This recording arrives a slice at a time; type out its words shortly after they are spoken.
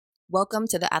Welcome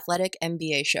to the Athletic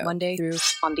NBA Show, Monday through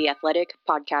on the Athletic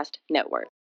Podcast Network.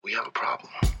 We have a problem.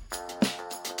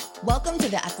 Welcome to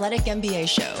the Athletic NBA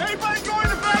Show. Everybody going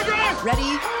to Vegas!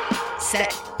 Ready,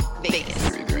 set, Vegas.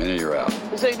 You're either in or you're out.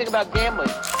 Who said anything about gambling?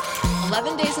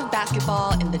 11 days of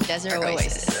basketball in the desert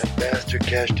oasis. That bastard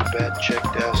cashed a bad check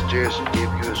downstairs and gave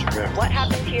you his reference. What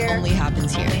happens here? Only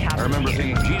happens here. I remember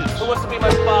thinking, Jesus. Who wants to be my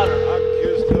spotter?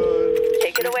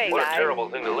 Take it away, What a guys. terrible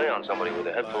thing to lay on somebody with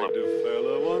a head full of...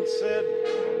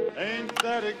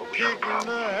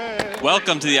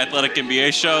 Welcome to the Athletic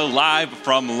NBA Show, live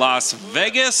from Las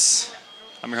Vegas.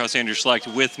 I'm your host, Andrew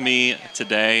Schlecht. With me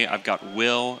today, I've got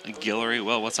Will Guillory.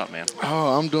 Will, what's up, man?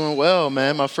 Oh, I'm doing well,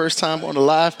 man. My first time on the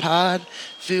live pod.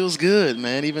 Feels good,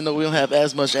 man. Even though we don't have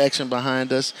as much action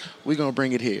behind us, we're going to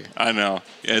bring it here. I know.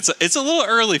 It's a little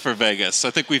early for Vegas. I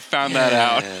think we found that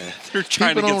out. They're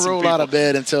trying people to get don't some roll people out of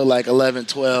bed until like 11,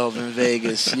 12 in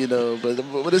Vegas,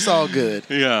 but it's all good.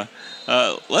 Yeah.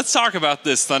 Let's talk about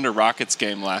this Thunder Rockets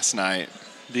game last night.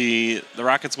 The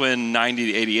Rockets win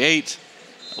 90-88.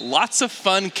 Lots of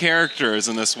fun characters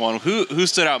in this one. Who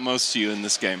stood out most to you in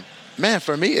this game? Man,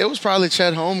 for me, it was probably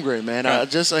Chet Holmgren, man.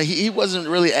 He wasn't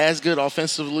really as good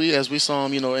offensively as we saw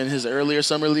him, in his earlier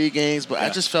summer league games, but I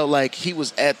just felt like he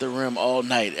was at the rim all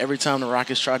night. Every time the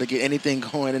Rockets tried to get anything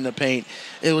going in the paint,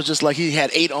 it was just like he had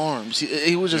 8 arms.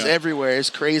 He was just everywhere. It's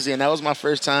crazy, and that was my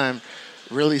first time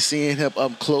really seeing him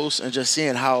up close and just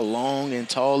seeing how long and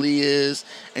tall he is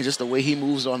and just the way he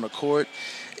moves on the court.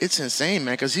 It's insane,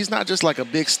 man, because he's not just like a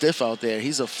big stiff out there.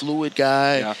 He's a fluid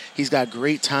guy. Yeah. He's got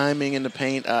great timing in the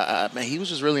paint. Man, he was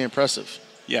just really impressive.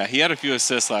 Yeah, he had a few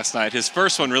assists last night. His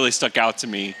first one really stuck out to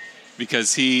me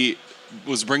because he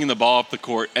was bringing the ball up the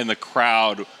court and the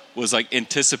crowd was like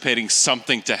anticipating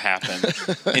something to happen.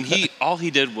 And all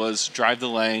he did was drive the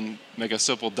lane, make a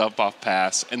simple dump-off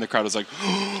pass, and the crowd was like,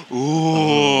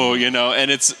 ooh,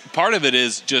 And it's part of it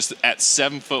is just at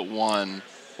 7'1",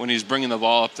 when he's bringing the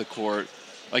ball up the court,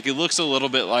 like it looks a little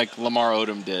bit like Lamar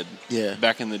Odom did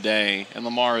back in the day. And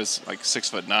Lamar is like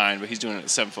 6'9", but he's doing it at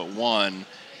 7'1".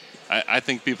 I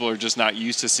think people are just not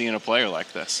used to seeing a player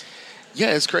like this.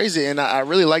 Yeah, it's crazy, and I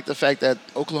really like the fact that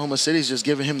Oklahoma City's just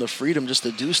giving him the freedom just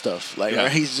to do stuff.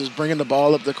 He's just bringing the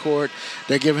ball up the court.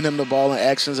 They're giving him the ball in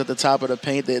actions at the top of the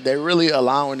paint. They're really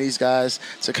allowing these guys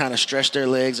to kind of stretch their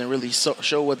legs and really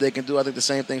show what they can do. I think the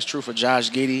same thing's true for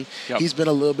Josh Giddey. Yep. He's been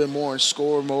a little bit more in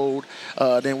score mode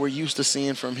than we're used to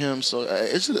seeing from him. So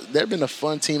they've been a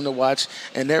fun team to watch,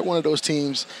 and they're one of those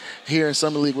teams here in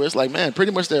Summer League where it's like, man,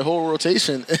 pretty much their whole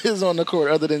rotation is on the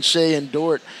court other than Shea and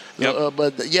Dort. Yep.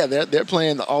 They're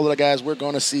playing all of the guys we're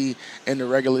going to see in the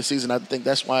regular season. I think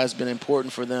that's why it's been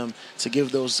important for them to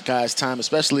give those guys time,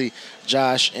 especially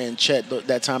Josh and Chet,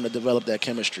 that time to develop that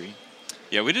chemistry.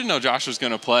 Yeah, we didn't know Josh was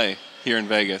going to play here in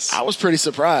Vegas. I was pretty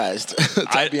surprised,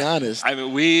 to be honest. I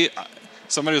mean,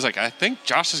 somebody was like, I think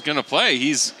Josh is going to play.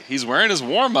 He's wearing his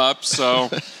warm-up, so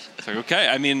it's like, okay.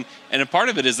 I mean, and a part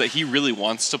of it is that he really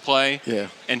wants to play. Yeah.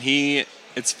 And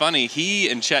it's funny, he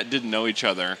and Chet didn't know each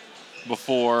other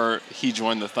before he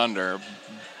joined the Thunder,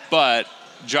 but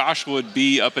Josh would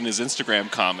be up in his Instagram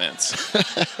comments.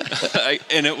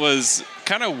 And it was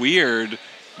kind of weird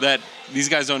that these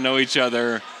guys don't know each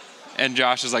other, and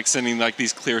Josh is like sending like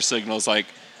these clear signals, like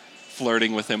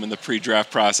flirting with him in the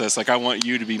pre-draft process, like, I want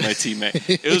you to be my teammate.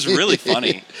 It was really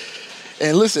funny.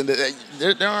 And listen,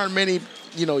 there aren't many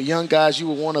young guys you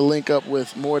would want to link up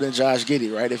with more than Josh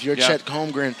Giddey, right? If you're Chet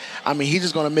Holmgren, I mean, he's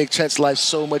just going to make Chet's life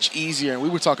so much easier. And we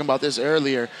were talking about this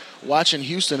earlier, watching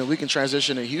Houston, and we can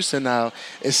transition to Houston now.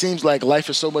 It seems like life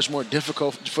is so much more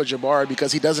difficult for Jabari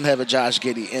because he doesn't have a Josh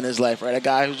Giddey in his life, right? A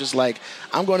guy who's just like,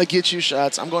 I'm going to get you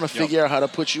shots. I'm going to figure out how to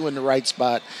put you in the right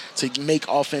spot to make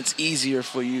offense easier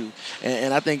for you.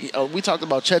 And I think we talked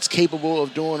about Chet's capable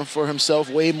of doing for himself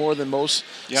way more than most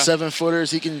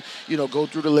 7-footers. He can, go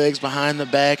through the legs behind the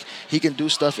back. He can do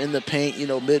stuff in the paint,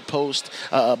 mid-post.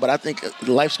 But I think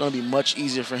life's going to be much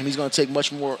easier for him. He's going to take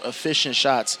much more efficient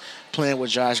shots playing with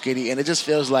Josh Giddey, and it just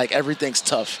feels like everything's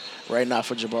tough right now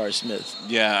for Jabari Smith.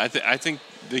 Yeah, I think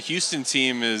the Houston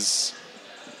team it's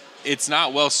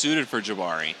not well suited for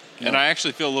Jabari. No. And I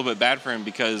actually feel a little bit bad for him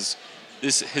because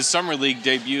his summer league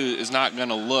debut is not going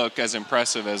to look as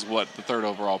impressive as what the 3rd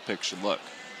overall pick should look.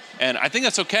 And I think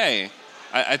that's okay.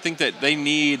 I think that they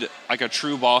need like a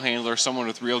true ball handler, someone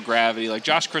with real gravity. Like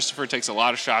Josh Christopher takes a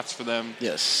lot of shots for them.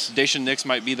 Yes. Daishen Nix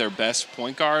might be their best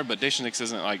point guard, but Daishen Nix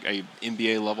isn't like a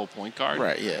NBA level point guard.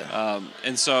 Right, yeah.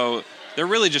 And so they're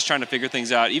really just trying to figure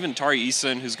things out. Even Tari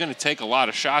Eason, who's going to take a lot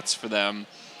of shots for them,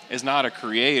 is not a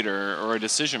creator or a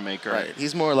decision maker. Right.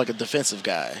 He's more like a defensive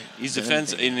guy. He's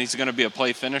defensive, and he's going to be a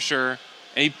play finisher.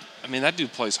 And that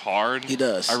dude plays hard. He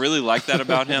does. I really like that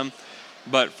about him.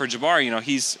 But for Jabari,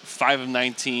 he's 5 of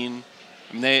 19.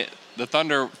 I mean, the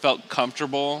Thunder felt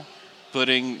comfortable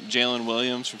putting Jalen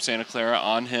Williams from Santa Clara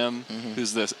on him,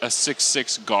 who's a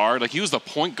 6'6" guard. Like, he was the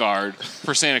point guard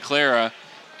for Santa Clara,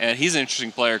 and he's an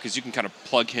interesting player because you can kind of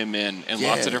plug him in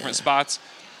lots of different spots.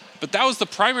 But that was the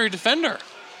primary defender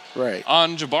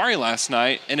on Jabari last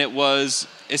night, and it was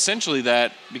essentially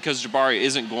that because Jabari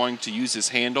isn't going to use his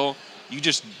handle, you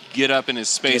just get up in his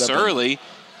space early,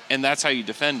 and that's how you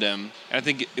defend him. And I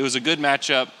think it was a good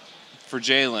matchup for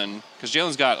Jalen, because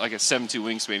Jalen's got like a 7'2"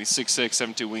 wingspan. He's 6'6",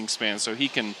 7'2" wingspan, so he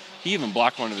even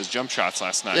blocked one of his jump shots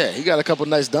last night. Yeah, he got a couple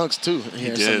nice dunks too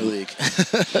here in Summer League.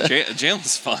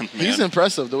 Jalen's fun, man. He's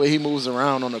impressive the way he moves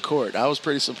around on the court. I was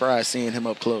pretty surprised seeing him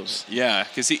up close. Yeah,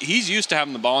 because he's used to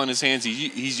having the ball in his hands.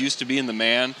 He's used to being the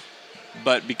man,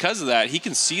 but because of that, he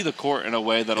can see the court in a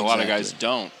way that a lot of guys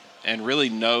don't, and really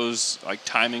knows, like,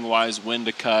 timing-wise, when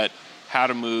to cut, how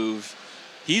to move.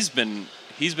 He's been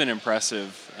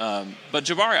impressive. But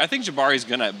Jabari, I think Jabari's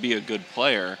going to be a good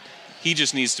player. He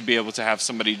just needs to be able to have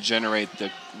somebody generate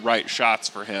the right shots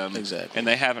for him. Exactly. And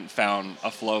they haven't found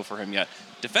a flow for him yet.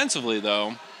 Defensively,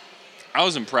 though, I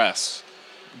was impressed.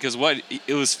 Because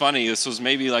it was funny, this was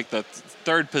maybe like the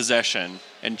third possession,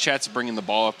 and Chet's bringing the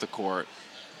ball up the court,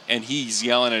 and he's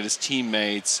yelling at his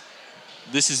teammates,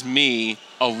 "This is me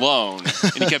alone."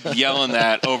 And he kept yelling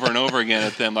that over and over again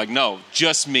at them, like, "No,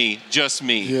 just me, just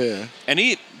me." Yeah. And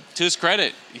to his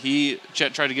credit,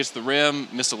 Chet tried to get to the rim,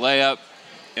 missed a layup.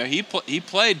 He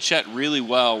played Chet really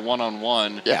well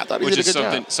one-on-one. Yeah, I thought he which did a is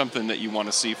good job. something that you want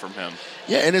to see from him.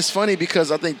 Yeah, and it's funny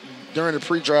because I think during the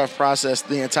pre-draft process,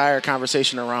 the entire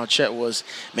conversation around Chet was,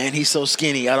 man, he's so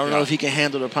skinny. I don't know if he can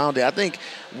handle the pounding. I think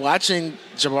watching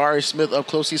Jabari Smith up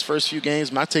close these first few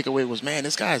games, my takeaway was, man,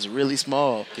 this guy is really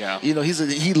small. Yeah. He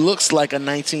looks like a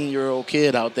 19-year-old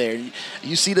kid out there.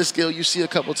 You see the skill. You see a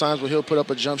couple times where he'll put up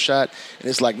a jump shot, and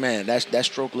it's like, man, that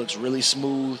stroke looks really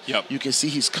smooth. Yep. You can see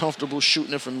he's comfortable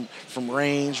shooting it from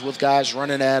range with guys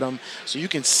running at him. So you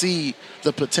can see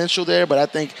the potential there, but I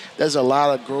think there's a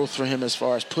lot of growth for him as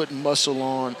far as putting muscle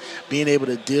on, being able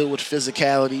to deal with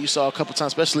physicality. You saw a couple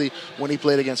times, especially when he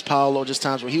played against Paolo, just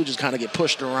times where he would just kind of get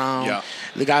pushed around. Yeah.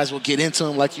 The guys will get into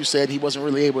him, like you said. He wasn't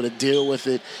really able to deal with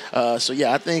it. I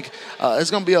think it's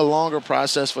going to be a longer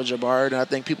process for Jabari than I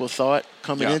think people thought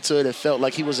coming into it. It felt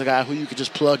like he was a guy who you could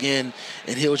just plug in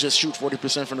and he'll just shoot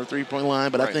 40% from the three-point line.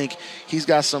 But I think he's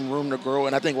got some room to grow.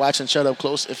 And I think watching Chet up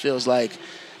close, it feels like,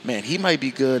 man, he might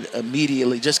be good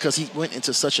immediately just because he went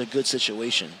into such a good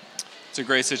situation. It's a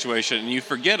great situation. And you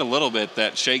forget a little bit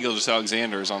that Shai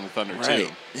Gilgeous-Alexander is on the Thunder, too.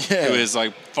 Yeah. Who is,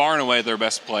 like, far and away their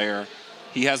best player.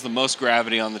 He has the most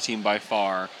gravity on the team by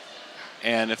far.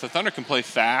 And if the Thunder can play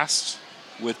fast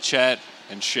with Chet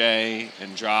and Shai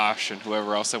and Josh and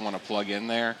whoever else they want to plug in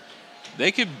there,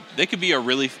 they could be a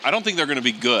really – I don't think they're going to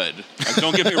be good. Like,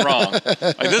 don't get me wrong.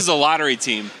 Like, this is a lottery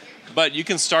team. But you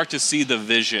can start to see the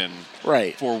vision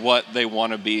for what they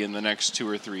want to be in the next 2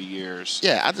 or 3 years.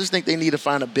 Yeah, I just think they need to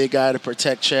find a big guy to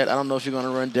protect Chet. I don't know if you're going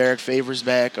to run Derek Favors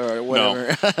back or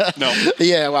whatever. No.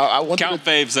 Yeah, well, I went Count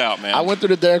Faves out, man. I went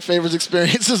through the Derek Favors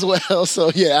experience as well. So,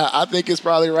 yeah, I think it's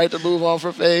probably right to move on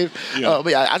for Fave. Yeah.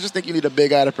 But, yeah, I just think you need a big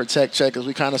guy to protect Chet because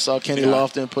we kind of saw Kenny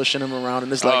Lofton pushing him around.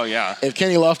 And it's like, if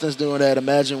Kenny Lofton's doing that,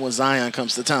 imagine when Zion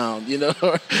comes to town,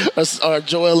 or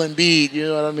Joel Embiid, you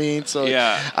know what I mean? So,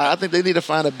 I think they need to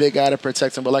find a big guy to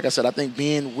protect him. But like I said, I think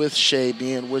being with Shai,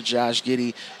 being with Josh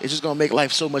Giddey, it's just going to make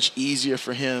life so much easier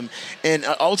for him. And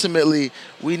ultimately,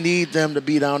 we need them to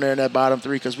be down there in that bottom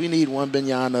three because we need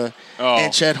Wembanyama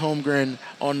and Chet Holmgren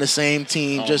on the same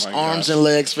team, just arms and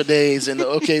legs for days in the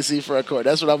OKC front court.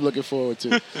 That's what I'm looking forward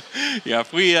to. Yeah,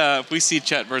 if we see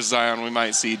Chet versus Zion, we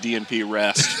might see DNP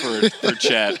rest for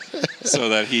Chet so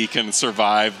that he can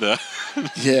survive the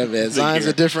Yeah, man. Zion's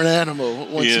a different animal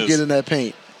once you get in that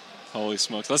paint. Holy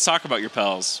smokes. Let's talk about your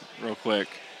Pels real quick.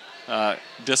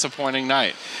 Disappointing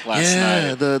night last night.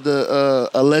 Yeah, the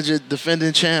alleged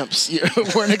defending champs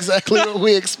weren't exactly what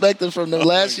we expected from them.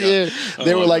 Last year,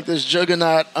 they were like this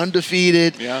juggernaut,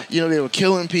 undefeated. Yeah. They were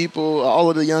killing people. All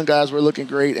of the young guys were looking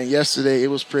great, and yesterday it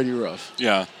was pretty rough.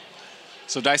 Yeah.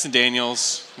 So Dyson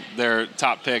Daniels, their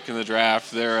top pick in the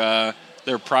draft, their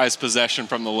prized possession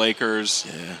from the Lakers.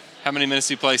 Yeah. How many minutes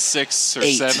did he play? 6 or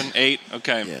 8. 7? 8?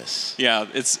 Okay. Yes. Yeah,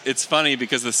 it's funny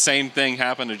because the same thing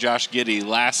happened to Josh Giddey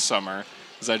last summer.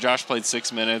 Josh played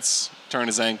 6 minutes turned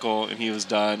his ankle, and he was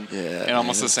done. Yeah, and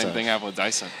almost man, the same tough. thing happened with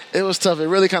Dyson. It was tough. It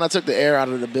really kind of took the air out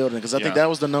of the building because I think that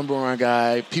was the number one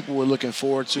guy people were looking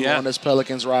forward to on this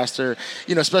Pelicans roster,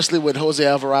 especially with Jose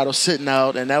Alvarado sitting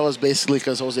out, and that was basically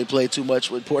because Jose played too much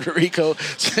with Puerto Rico.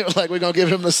 So they were like, we're going to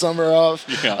give him the summer off.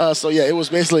 Yeah. It was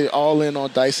basically all in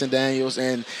on Dyson Daniels,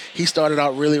 and he started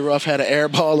out really rough, had an air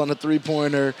ball on the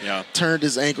three-pointer, turned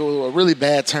his ankle, a really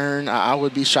bad turn. I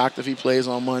would be shocked if he plays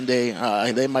on Monday.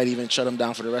 They might even shut him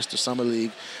down for the rest of Summer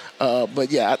League.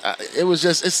 It was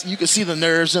just, you could see the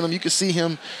nerves in him. You could see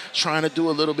him trying to do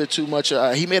a little bit too much.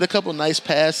 He made a couple nice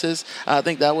passes. I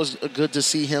think that was good to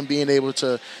see him being able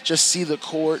to just see the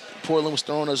court. Portland was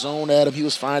throwing a zone at him. He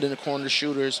was finding the corner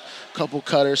shooters, couple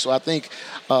cutters. So I think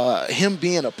him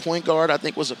being a point guard, I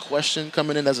think, was a question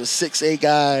coming in as a 6'8"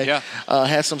 guy. Yeah.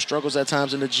 Had some struggles at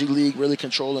times in the G League, really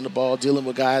controlling the ball, dealing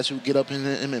with guys who get up in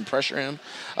him and pressure him.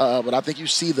 But I think you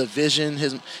see the vision,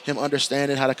 him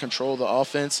understanding how to control the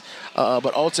offense.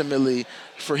 But ultimately,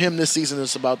 for him this season,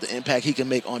 it's about the impact he can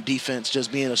make on defense,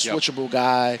 just being a switchable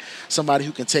guy, somebody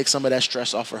who can take some of that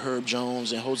stress off of Herb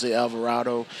Jones and Jose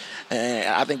Alvarado. And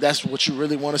I think that's what you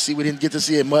really want to see. We didn't get to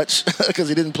see it much because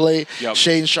he didn't play.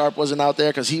 Shaedon Sharpe wasn't out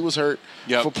there because he was hurt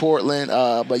for Portland.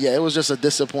 It was just a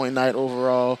disappointing night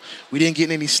overall. We didn't get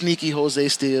any sneaky Jose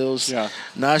steals.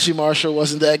 Najee Marshall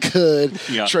wasn't that good.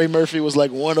 Trey Murphy was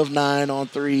like 1 of 9 on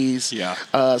threes.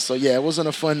 It wasn't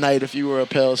a fun night if you were a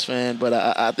Pels fan, but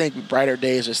I think brighter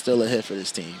days are still ahead for this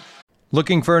team.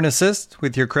 Looking for an assist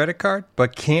with your credit card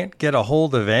but can't get a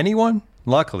hold of anyone?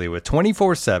 Luckily, with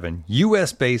 24/7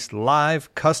 U.S.-based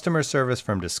live customer service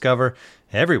from Discover,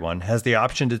 everyone has the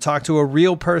option to talk to a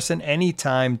real person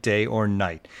anytime, day or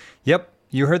night. Yep,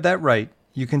 you heard that right.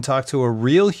 You can talk to a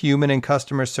real human in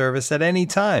customer service at any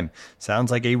time.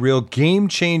 Sounds like a real game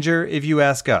changer if you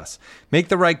ask us. Make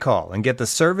the right call and get the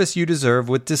service you deserve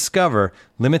with Discover.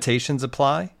 Limitations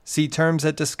apply. See terms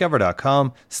at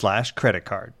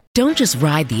discover.com/creditcard. Don't just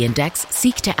ride the index,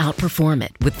 seek to outperform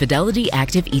it with Fidelity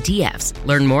Active ETFs.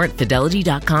 Learn more at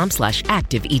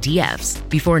fidelity.com/active ETFs.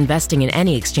 Before investing in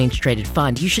any exchange-traded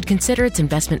fund, you should consider its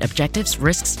investment objectives,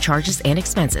 risks, charges, and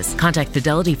expenses. Contact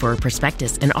Fidelity for a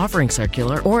prospectus, an offering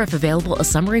circular, or if available, a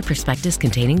summary prospectus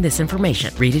containing this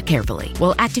information. Read it carefully.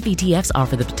 While active ETFs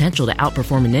offer the potential to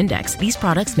outperform an index, these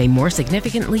products may more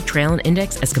significantly trail an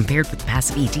index as compared with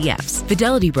passive ETFs.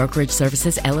 Fidelity Brokerage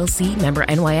Services, LLC, member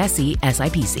NYSE,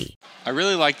 SIPC. I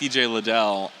really like DJ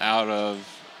Liddell out of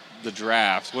the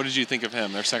draft. What did you think of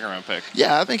him, their second-round pick?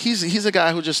 Yeah, I think he's a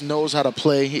guy who just knows how to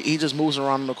play. He just moves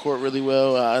around on the court really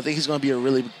well. I think he's going to be a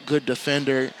really good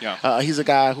defender. He's a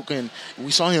guy who can – we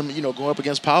saw him, go up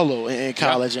against Paolo in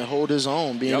college and hold his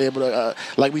own, being able to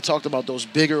like we talked about, those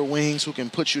bigger wings who can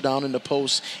put you down in the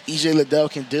post. EJ Liddell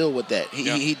can deal with that.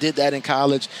 He did that in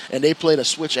college, and they played a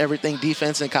switch-everything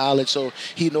defense in college, so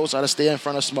he knows how to stay in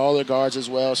front of smaller guards as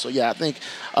well. So, I think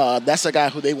that's a guy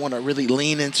who they want to really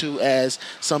lean into as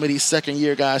some of these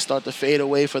second-year guys start to fade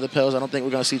away for the Pels. I don't think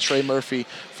we're going to see Trey Murphy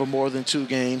for more than 2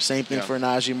 games. Same thing for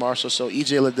Najee Marshall. So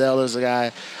E.J. Liddell is a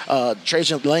guy.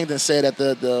 Trajan Langdon said at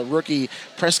the rookie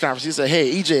press conference, he said, hey,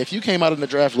 E.J., if you came out in the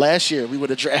draft last year, we would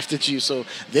have drafted you. So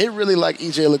they really like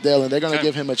E.J. Liddell, and they're going to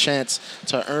give him a chance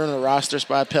to earn a roster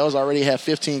spot. Pels already have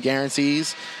 15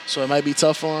 guarantees, so it might be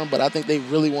tough for him, but I think they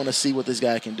really want to see what this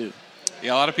guy can do.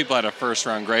 Yeah, a lot of people had a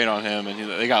first-round grade on him, and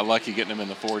they got lucky getting him in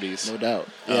the 40s. No doubt,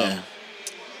 yeah.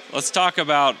 Let's talk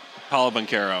about Paolo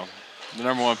Banchero, the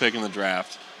number 1 pick in the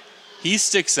draft. He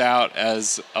sticks out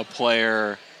as a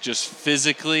player just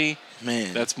physically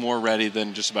that's more ready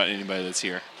than just about anybody that's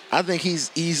here. I think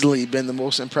he's easily been the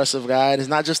most impressive guy. It's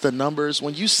not just the numbers.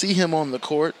 When you see him on the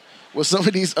court with some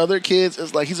of these other kids,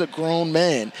 it's like he's a grown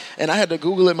man. And I had to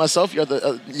Google it myself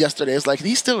yesterday. It's like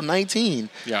he's still 19.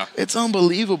 Yeah. It's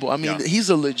unbelievable. I mean, he's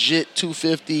a legit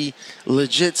 250,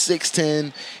 legit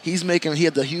 6'10". He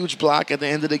had the huge block at the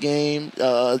end of the game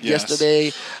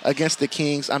yesterday against the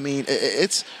Kings. I mean,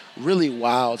 it's really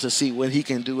wild to see what he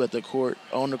can do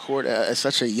on the court at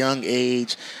such a young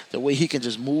age. The way he can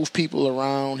just move people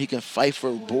around. He can fight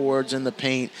for boards in the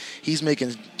paint. He's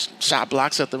making shot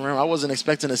blocks at the rim. I wasn't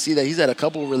expecting to see that. He's had a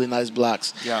couple really nice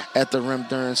blocks at the rim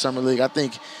during Summer League. I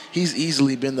think he's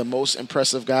easily been the most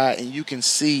impressive guy, and you can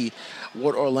see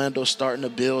what Orlando's starting to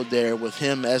build there with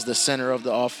him as the center of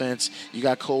the offense. You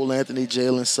got Cole Anthony,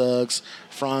 Jalen Suggs,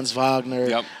 Franz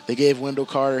Wagner. They gave Wendell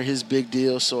Carter his big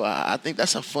deal. So I think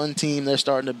that's a fun team they're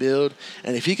starting to build.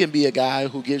 And if he can be a guy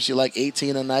who gives you like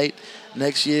 18 a night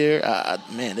next year,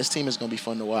 this team is going to be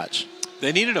fun to watch.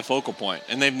 They needed a focal point,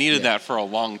 and they've needed that for a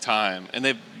long time. And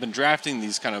they've been drafting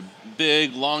these kind of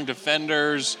big, long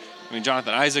defenders. I mean,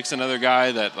 Jonathan Isaac's another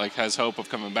guy that has hope of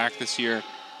coming back this year.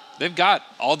 they've got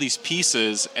all these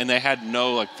pieces, and they had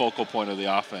no like focal point of the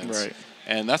offense. Right.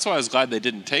 And that's why I was glad they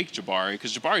didn't take Jabari,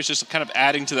 because Jabari is just kind of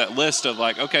adding to that list of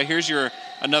like, okay, here's your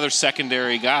another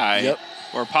secondary guy. Yep.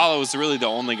 Where Paolo was really the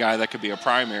only guy that could be a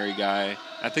primary guy.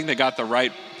 I think they got the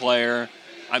right player.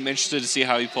 I'm interested to see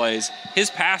how he plays. His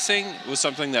passing was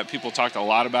something that people talked a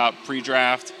lot about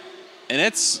pre-draft, and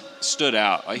it's stood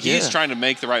out. Like, he's trying to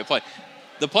make the right play.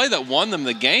 The play that won them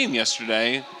the game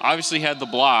yesterday obviously had the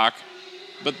block,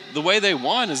 but the way they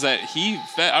won is that he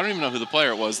fed. I don't even know who the player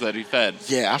it was that he fed.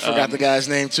 Yeah, I forgot the guy's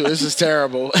name, too. This is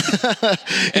terrible.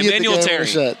 Emmanuel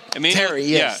Terry.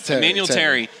 Emmanuel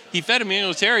Terry. He fed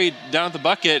Emmanuel Terry down at the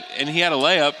bucket, and he had a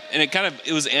layup, and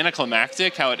it was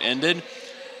anticlimactic how it ended,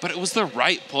 but it was the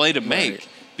right play to make.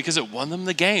 Because it won them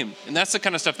the game. And that's the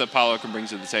kind of stuff that Paolo can bring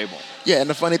to the table. Yeah, and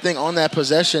the funny thing, on that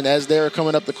possession, as they were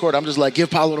coming up the court, I'm just like,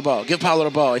 give Paolo the ball, give Paolo the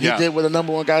ball. And he did what the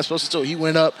number one guy was supposed to do. He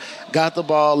went up, got the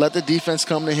ball, let the defense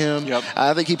come to him. Yep.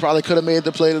 I think he probably could have made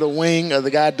the play to the wing.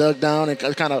 The guy dug down and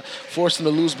kind of forced him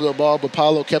to lose the ball, but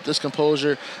Paolo kept his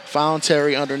composure, found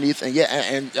Terry underneath.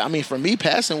 And I mean, for me,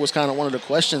 passing was kind of one of the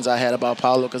questions I had about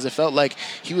Paolo, because it felt like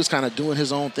he was kind of doing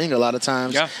his own thing a lot of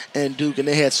times. Yeah. And Duke, and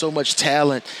they had so much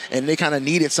talent, and they kind of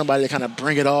needed somebody to kind of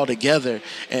bring it all together,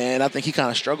 and I think he kind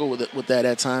of struggled with that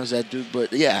at times at Duke.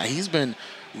 But yeah, he's been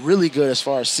really good as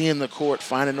far as seeing the court,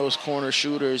 finding those corner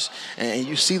shooters, and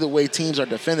you see the way teams are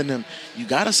defending him. You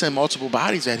got to send multiple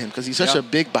bodies at him because he's such a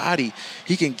big body.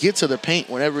 He can get to the paint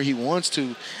whenever he wants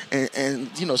to. And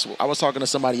you know, so I was talking to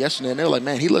somebody yesterday, and they're like,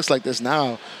 man, he looks like this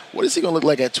now. What is he going to look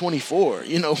like at 24?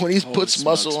 You know, when he puts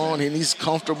muscle on and he's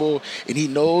comfortable and he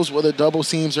knows where the double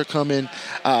teams are coming.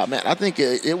 Man, I think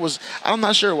it was – I'm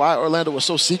not sure why Orlando was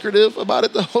so secretive about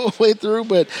it the whole way through,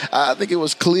 but I think it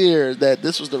was clear that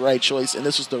this was the right choice and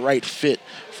this was the right fit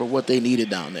for what they needed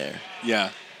down there. Yeah.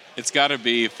 It's got to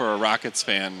be, for a Rockets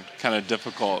fan, kind of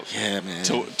difficult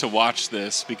to watch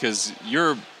this, because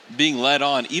you're being led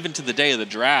on even to the day of the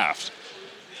draft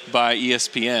by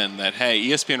ESPN that, hey,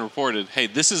 ESPN reported, hey,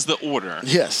 this is the order.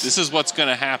 Yes. This is what's going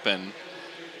to happen.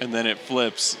 And then it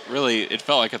flips. Really, it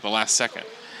felt like at the last second.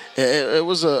 It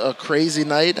was a crazy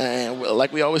night, and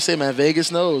like we always say, man,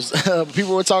 Vegas knows.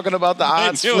 People were talking about the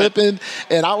odds flipping,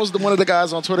 and I was one of the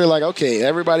guys on Twitter like, okay,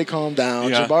 everybody calm down.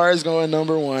 Yeah. Jabari's going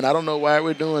number one. I don't know why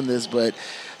we're doing this, but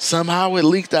somehow it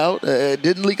leaked out. It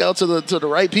didn't leak out to the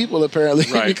right people, apparently,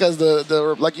 because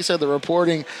the like you said, the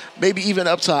reporting maybe even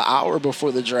up to an hour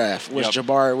before the draft was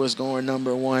Jabari was going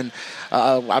number one.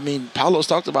 I mean, Paolo's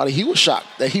talked about it. He was shocked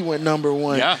that he went number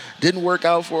one. Yeah. Didn't work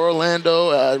out for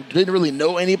Orlando. Didn't really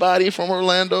know anybody from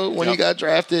Orlando when he got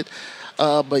drafted.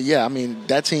 But yeah, I mean,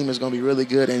 that team is going to be really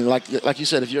good. And like you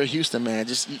said, if you're Houston, man,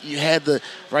 just you had the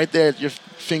right there at your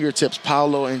fingertips,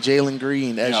 Paolo and Jalen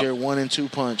Green as your 1 and 2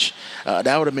 punch.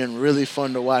 That would have been really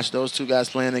fun to watch those two guys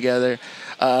playing together.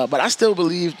 But I still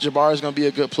believe Jabari is going to be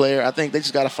a good player. I think they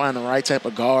just got to find the right type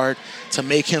of guard to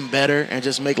make him better and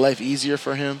just make life easier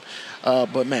for him.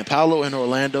 But man, Paolo in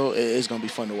Orlando is going to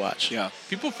be fun to watch. Yeah,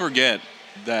 people forget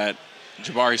that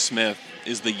Jabari Smith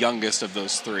is the youngest of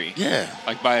those three. Yeah.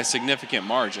 Like, by a significant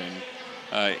margin.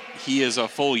 He is a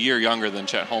full year younger than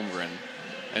Chet Holmgren.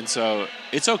 And so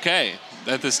it's okay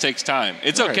that this takes time.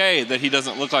 It's okay that he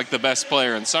doesn't look like the best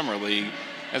player in Summer League.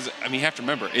 You have to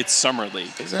remember, it's Summer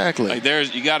League. Exactly.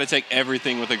 Like, you got to take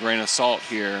everything with a grain of salt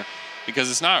here,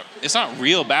 because it's not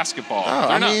real basketball.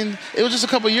 No, mean, it was just a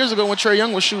couple of years ago when Trae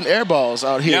Young was shooting air balls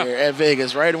out here at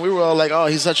Vegas, right? And we were all like, oh,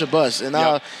 he's such a bust. And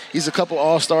now he's a couple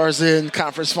All-Stars in,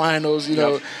 conference finals, you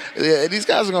know. Yeah, these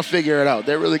guys are going to figure it out.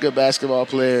 They're really good basketball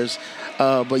players.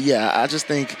 But, yeah, I just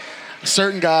think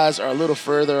certain guys are a little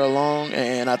further along,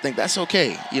 and I think that's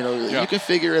okay. You know, you can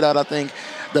figure it out. I think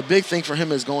the big thing for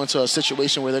him is going to a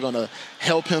situation where they're going to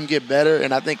help him get better.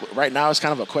 And I think right now it's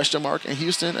kind of a question mark in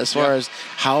Houston as far as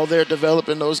how they're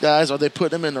developing those guys. Are they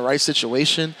putting them in the right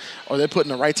situation? Are they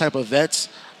putting the right type of vets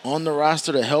on the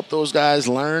roster to help those guys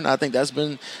learn? I think that's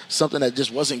been something that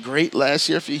just wasn't great last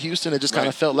year for Houston. It just kind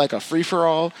of felt like a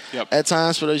free-for-all at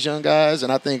times for those young guys.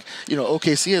 And I think, you know,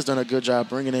 OKC has done a good job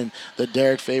bringing in the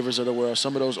Derek Favors of the world,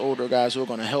 some of those older guys who are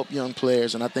going to help young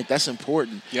players. And I think that's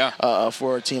important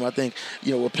for a team. I think,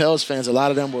 you know, with Pels fans, a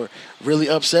lot of them were really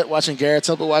upset watching Garrett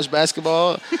Temple watch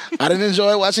basketball. I didn't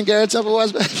enjoy watching Garrett Temple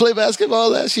play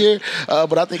basketball last year,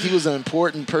 but I think he was an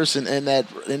important person in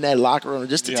that locker room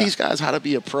just to teach guys how to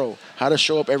be a pro, how to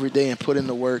show up every day and put in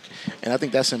the work. And I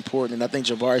think that's important. And I think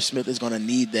Jabari Smith is going to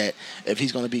need that if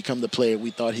he's going to become the player we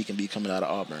thought he can be coming out of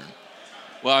Auburn.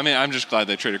 Well, I mean, I'm just glad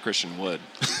they traded Christian Wood.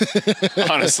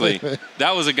 Honestly,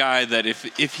 that was a guy that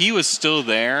if he was still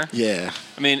there, yeah,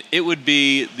 I mean, it would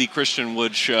be the Christian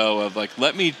Wood show of like,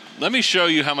 let me show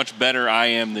you how much better I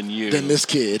am than you. Than this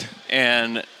kid.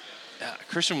 And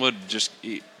Christian Wood just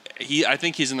I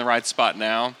think he's in the right spot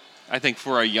now. I think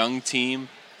for a young team,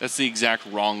 that's the exact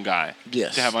wrong guy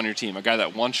to have on your team. A guy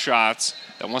that wants shots,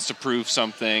 that wants to prove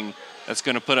something, that's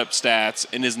going to put up stats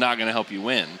and is not going to help you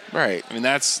win. Right. I mean,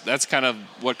 that's kind of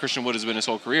what Christian Wood has been his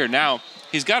whole career. Now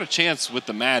he's got a chance with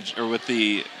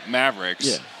the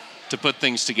Mavericks to put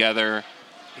things together.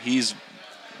 He's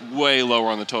way lower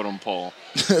on the totem pole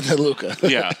than Luka.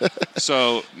 Yeah.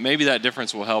 So maybe that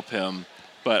difference will help him.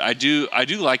 But I do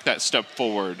like that step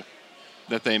forward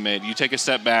that they made. You take a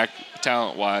step back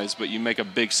talent-wise, but you make a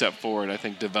big step forward, I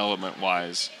think,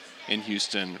 development-wise in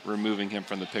Houston, removing him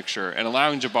from the picture and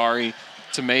allowing Jabari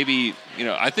to maybe,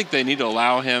 I think they need to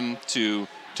allow him to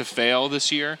fail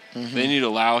this year. Mm-hmm. They need to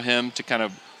allow him to kind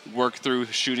of work through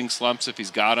shooting slumps if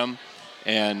he's got them.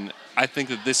 And I think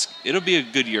that it'll be a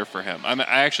good year for him. I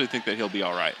actually think that he'll be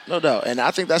all right. No doubt. And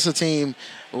I think that's a team,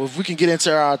 if we can get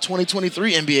into our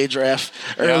 2023 NBA draft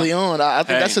early on, I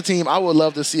think that's a team I would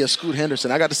love to see a Scoot Henderson.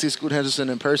 I got to see Scoot Henderson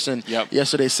in person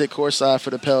yesterday, sit courtside for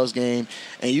the Pels game,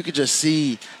 and you could just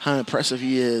see how impressive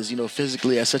he is,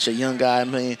 physically as such a young guy. I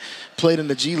mean, played in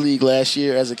the G League last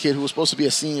year as a kid who was supposed to be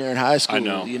a senior in high school. I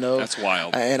know. That's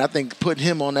wild. And I think putting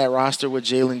him on that roster with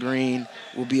Jalen Green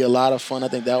will be a lot of fun. I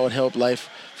think that would help life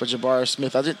for Jabari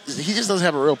Smith. He just doesn't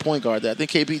have a real point guard there. I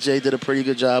think KPJ did a pretty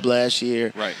good job last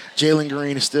year. Right. Jalen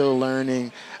Green is still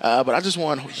learning. But I just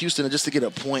want Houston to get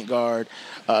a point guard,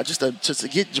 just to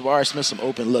get Jabari Smith some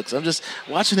open looks. I'm just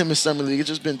watching him in Summer League. It's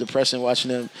just been depressing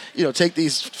watching him, take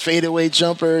these fadeaway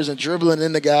jumpers and dribbling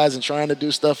into guys and trying to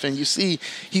do stuff. And you see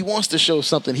he wants to show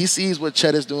something. He sees what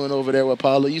Chet is doing over there with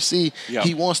Paulo. You see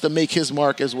he wants to make his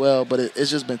mark as well, but it's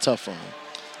just been tough for him.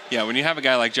 Yeah, when you have a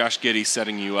guy like Josh Giddey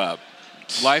setting you up,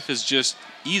 life is just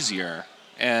easier.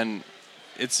 And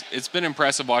it's been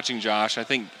impressive watching Josh. I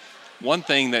think one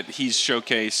thing that he's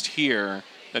showcased here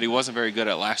that he wasn't very good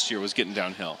at last year was getting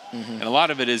downhill. Mm-hmm. And a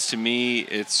lot of it is, to me,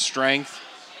 it's strength,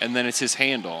 and then it's his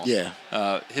handle.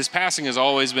 Yeah. His passing has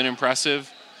always been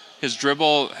impressive. His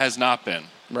dribble has not been.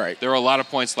 Right. There were a lot of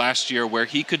points last year where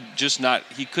he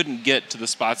couldn't get to the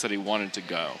spots that he wanted to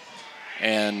go.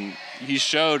 And he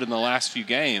showed in the last few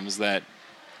games that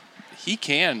he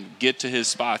can get to his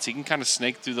spots. He can kind of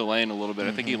snake through the lane a little bit.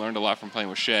 Mm-hmm. I think he learned a lot from playing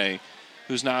with Shea,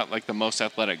 who's not like the most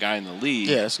athletic guy in the league.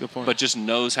 Yeah, that's a good point. But just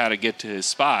knows how to get to his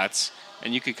spots.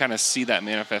 And you could kind of see that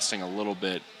manifesting a little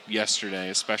bit yesterday,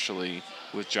 especially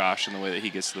with Josh and the way that he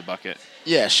gets to the bucket.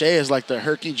 Yeah, Shea is like the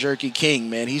herky-jerky king,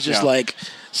 man. He's just like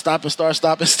stop and start.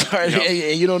 Yep.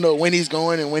 And you don't know when he's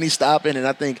going and when he's stopping. And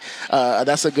I think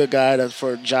that's a good guy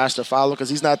for Josh to follow because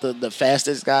he's not the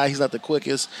fastest guy. He's not the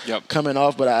quickest coming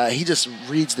off, but he just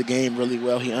reads the game really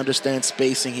well. He understands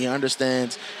spacing. He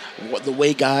understands the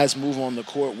way guys move on the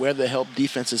court, where the help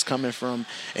defense is coming from.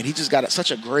 And he just got such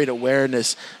a great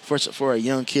awareness for a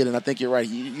young kid. And I think you're right.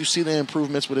 You see the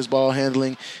improvements with his ball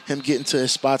handling, him getting to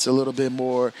his spots a little bit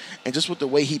more, and just with the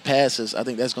way he passes, I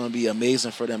think that's going to be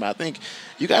amazing for them. I think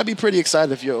you got to be pretty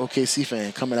excited if you're an OKC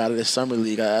fan coming out of this summer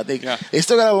league. I think they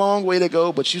still got a long way to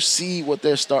go, but you see what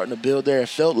they're starting to build there. It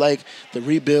felt like the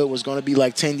rebuild was going to be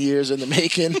like 10 years in the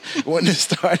making when it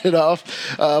started off.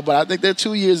 But I think they're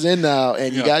 2 years in now,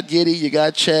 and you got Giddey, you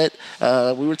got Chet.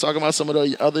 We were talking about some of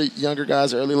the other younger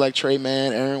guys early, like Trey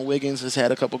Mann. Aaron Wiggins has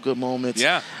had a couple good moments.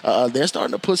 Yeah. They're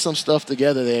starting to put some stuff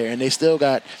together there, and they still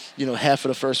got half of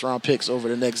the first-round picks over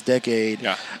the next decade.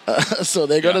 Yeah. So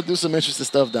they're going to do some interesting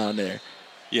stuff down there.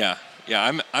 Yeah.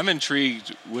 Yeah, I'm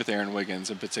intrigued with Aaron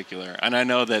Wiggins in particular. And I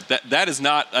know that is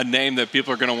not a name that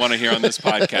people are going to want to hear on this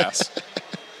podcast.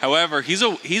 However, he's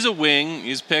a wing.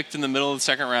 He's picked in the middle of the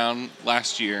second round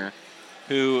last year,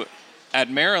 who at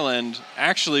Maryland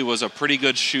actually was a pretty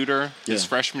good shooter his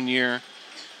freshman year.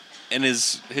 And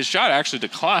his shot actually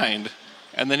declined.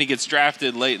 And then he gets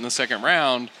drafted late in the second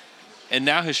round. And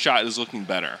now his shot is looking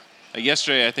better. Like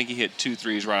yesterday, I think he hit 2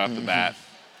 threes right off the bat.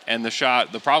 And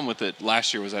the problem with it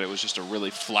last year was that it was just a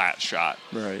really flat shot.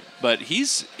 Right. But if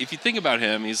you think about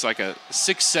him, he's like a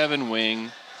 6'7"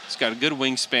 wing. He's got a good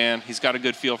wingspan. He's got a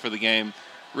good feel for the game.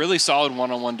 Really solid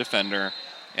one-on-one defender.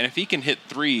 And if he can hit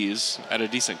threes at a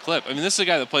decent clip, I mean, this is a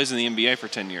guy that plays in the NBA for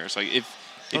 10 years. Like if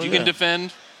you can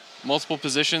defend multiple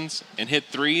positions and hit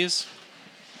threes,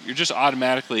 you're just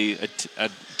automatically a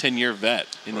 10-year vet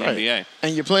in the NBA.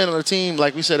 And you're playing on a team,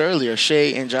 like we said earlier,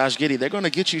 Shea and Josh Giddey, they're going to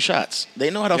get you shots. They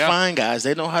know how to find guys.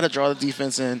 They know how to draw the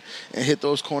defense in and hit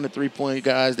those corner three-point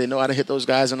guys. They know how to hit those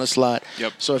guys in the slot.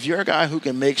 Yep. So if you're a guy who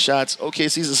can make shots,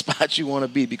 OKC's a spot you want to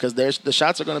be because the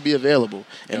shots are going to be available.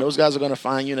 And those guys are going to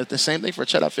find you. And the same thing for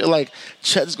Chet. I feel like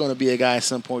Chet's going to be a guy at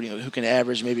some point who can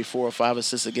average maybe 4 or 5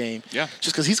 assists a game. Yeah.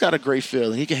 Just because he's got a great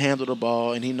feel and he can handle the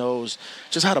ball and he knows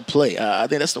just how to play. I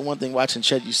think that's the one thing watching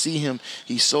Chet. You see him,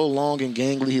 he's so long and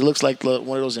gangly. He looks like one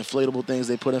of those inflatable things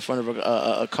they put in front of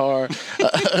a car.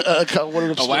 A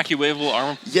wacky wavable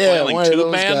arm. Yeah, one of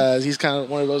those man. guys. He's kind of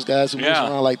one of those guys who moves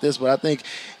around like this. But I think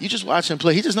you just watch him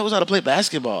play. He just knows how to play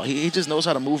basketball. He just knows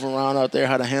how to move around out there,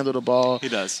 how to handle the ball. He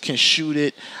does. Can shoot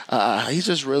it. He's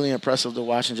just really impressive to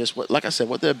watch. And just, like I said,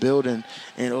 what they're building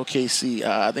in OKC.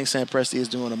 I think Sam Presti is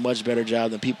doing a much better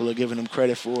job than people are giving him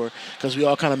credit for because we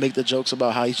all kind of make the jokes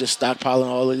about how he's just stockpiling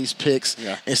all of these picks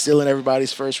and stealing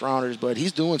everybody's first-rounders. But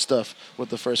he's doing stuff with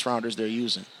the first-rounders they're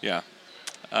using. Yeah.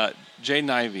 Jaden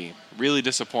Ivey, really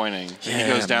disappointing. He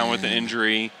goes down with an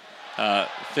injury.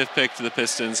 5th pick to the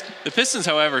Pistons. The Pistons,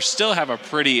 however, still have a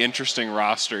pretty interesting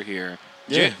roster here.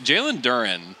 Yeah. Jalen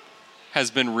Duren has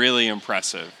been really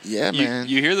impressive. Yeah, man.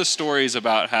 You hear the stories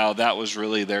about how that was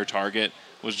really their target,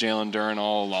 was Jalen Duren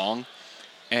all along.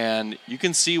 And you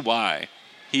can see why.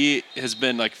 He has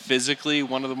been, like, physically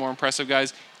one of the more impressive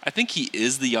guys. I think he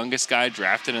is the youngest guy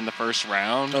drafted in the first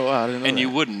round. Oh, wow, I didn't know that. You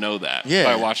wouldn't know that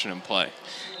by watching him play.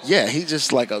 Yeah, he's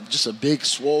just like a big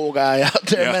swole guy out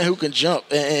there, man, who can jump.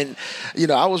 And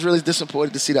I was really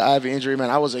disappointed to see the Ivy injury,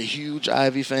 man. I was a huge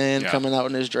Ivy fan coming out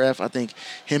in this draft. I think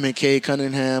him and Cade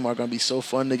Cunningham are going to be so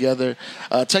fun together.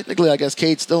 Technically, I guess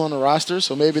Cade's still on the roster,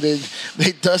 so maybe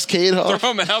they dust Cade off.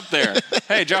 Throw him out there.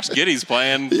 Hey, Josh Giddey's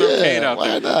playing. Throw Cade out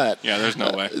there. Why not? Yeah, there's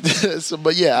no way.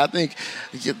 But I think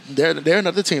they're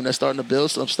another team that's starting to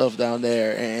build some stuff down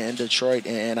there in Detroit.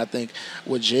 And I think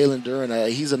with Jalen Duren,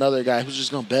 he's another guy who's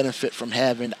just going to benefit from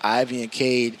having Ivy and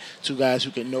Cade, 2 guys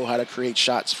who can know how to create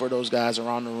shots for those guys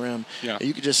around the rim. Yeah.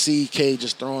 You can just see Cade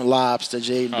just throwing lobs to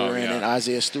Jaden Duren and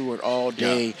Isaiah Stewart all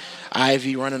day. Yeah.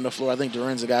 Ivy running the floor. I think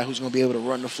Duren's a guy who's going to be able to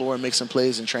run the floor and make some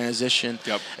plays in transition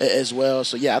as well.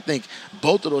 So, I think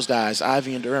both of those guys,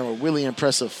 Ivy and Duren, were really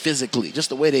impressive physically, just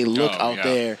the way they look out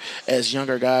there as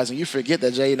younger guys. And you forget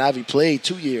that Jaden Ivey played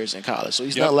 2 years in college. So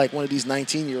he's not like one of these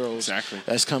 19-year-olds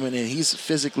that's coming in. He's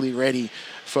physically ready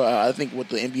for, I think, what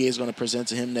the NBA is going to present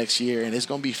to him next year. And it's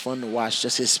going to be fun to watch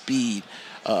just his speed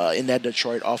in that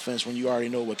Detroit offense when you already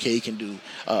know what Cade can do,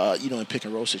 in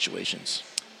pick-and-roll situations.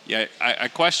 Yeah, I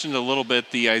questioned a little bit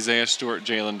the Isaiah Stewart,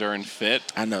 Jalen Duren fit.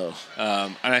 I know.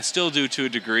 And I still do to a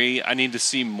degree. I need to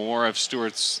see more of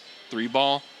Stewart's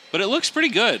 3-ball. But it looks pretty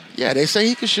good. Yeah, they say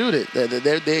he can shoot it.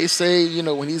 They say,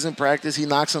 when he's in practice, he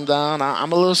knocks them down.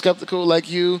 I'm a little skeptical like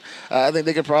you. I think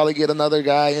they could probably get another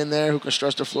guy in there who can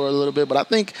stretch the floor a little bit. But I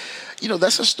think,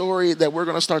 that's a story that we're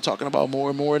going to start talking about more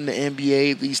and more in the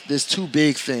NBA, this too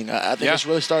big thing. I think it's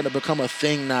really starting to become a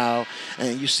thing now.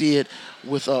 And you see it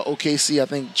with OKC. I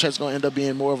think Chet's going to end up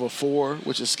being more of a 4,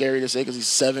 which is scary to say because he's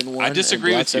 7'1". I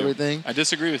disagree with you. Everything. I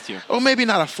disagree with you. Or maybe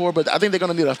not a 4, but I think they're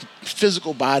going to need a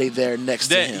physical body there next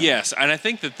to him. Yes, and I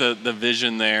think that the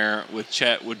vision there with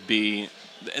Chet would be,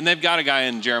 and they've got a guy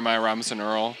in Jeremiah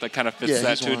Robinson-Earl that kind of fits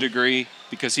that to a degree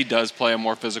because he does play a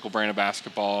more physical brand of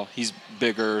basketball. He's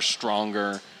bigger,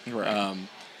 stronger. Right.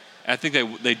 I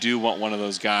think they do want one of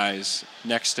those guys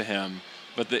next to him,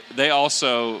 but they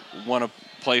also want to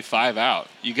play 5 out.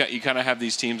 You kind of have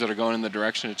these teams that are going in the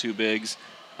direction of 2 bigs.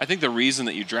 I think the reason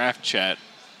that you draft Chet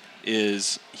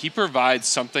is he provides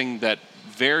something that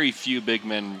very few big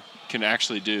men can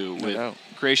actually do with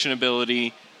creation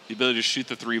ability, the ability to shoot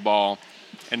the 3-ball,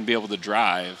 and be able to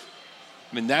drive.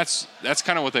 I mean, that's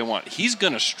kind of what they want. He's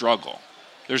going to struggle.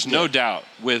 There's no doubt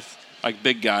with like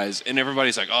big guys, and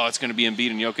everybody's like, oh, it's going to be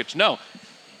Embiid and Jokic. No,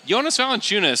 Jonas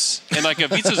Valanciunas and like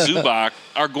Ivica Zubac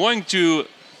are going to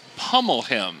pummel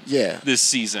him this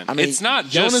season. I mean, it's not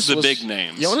just the big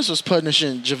names. Jonas was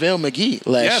punishing JaVale McGee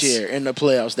last year in the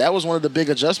playoffs. That was one of the big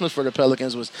adjustments for the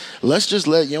Pelicans was let's just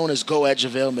let Jonas go at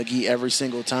JaVale McGee every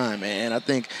single time. And I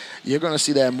think you're going to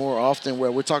see that more often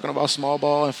where we're talking about small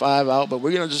ball and 5 out, but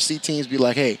we're going to just see teams be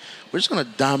like, hey, we're just going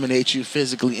to dominate you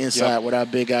physically inside with our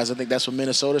big guys. I think that's what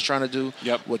Minnesota's trying to do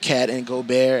with Cat and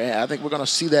Gobert. And I think we're going to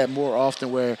see that more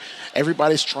often where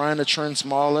everybody's trying to trend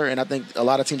smaller, and I think a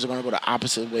lot of teams are going to go the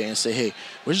opposite way and say, hey,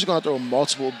 we're just going to throw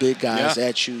multiple big guys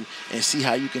at you and see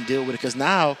how you can deal with it. Because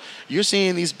now you're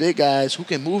seeing these big guys who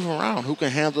can move around, who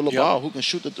can handle the ball, who can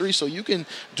shoot the three. So you can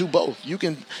do both. You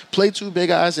can play two big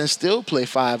guys and still play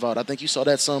 5 out. I think you saw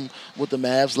that some with the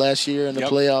Mavs last year in the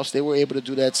playoffs. They were able to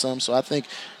do that some. So I think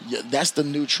that's the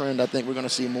new trend I think we're going to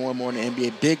see more and more in the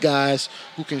NBA. Big guys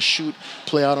who can shoot,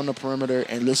 play out on the perimeter,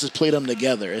 and let's just play them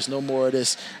together. It's no more of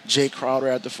this Jay Crowder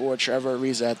at the 4, Trevor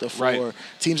Ariza at the 4. Right.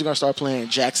 Teams are going to start playing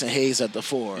Jackson Hayes at the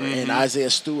 4 and Isaiah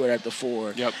Stewart at the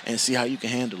 4 and see how you can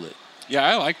handle it. Yeah,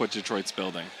 I like what Detroit's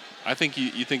building. I think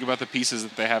you think about the pieces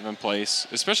that they have in place,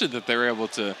 especially that they were able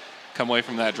to come away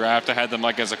from that draft. I had them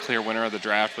like as a clear winner of the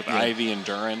draft with Ivy and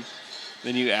Duren.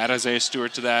 Then you add Isaiah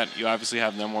Stewart to that. You obviously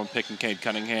have number 1 pick in Cade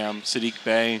Cunningham. Sadiq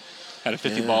Bey had a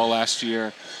 50 ball last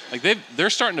year. Like they're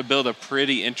starting to build a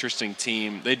pretty interesting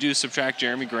team. They do subtract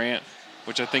Jeremy Grant,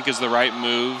 which I think is the right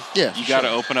move. Yeah, you got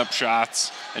to open up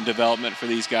shots and development for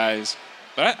these guys.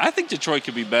 But I think Detroit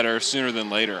could be better sooner than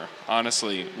later,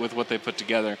 honestly, with what they put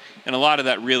together. And a lot of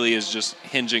that really is just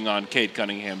hinging on Cade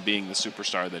Cunningham being the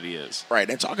superstar that he is. Right.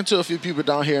 And talking to a few people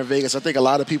down here in Vegas, I think a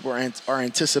lot of people are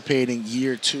anticipating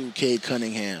year 2 Cade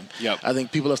Cunningham. Yep. I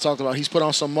think people have talked about he's put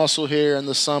on some muscle here in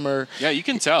the summer. Yeah, you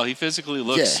can tell. He physically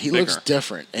looks he bigger. looks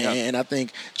different. And I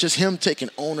think just him taking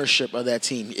ownership of that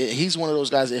team, he's one of those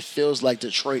guys, it feels like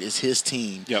Detroit is his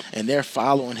team. Yep. And they're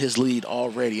following his lead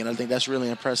already. And I think that's really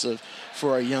impressive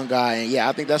for a young guy. And,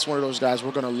 I think that's one of those guys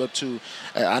we're going to look to.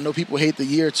 I know people hate the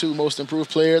year 2 most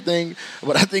improved player thing,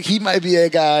 but I think he might be a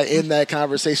guy in that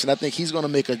conversation. I think he's going to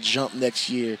make a jump next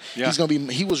year. Yeah.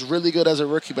 He was really good as a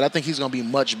rookie, but I think he's going to be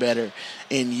much better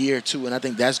in year 2, and I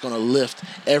think that's going to lift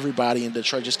everybody in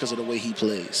Detroit just because of the way he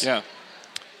plays. Yeah.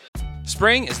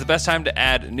 Spring is the best time to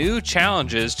add new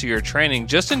challenges to your training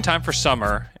just in time for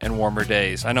summer and warmer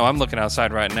days. I know I'm looking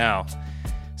outside right now.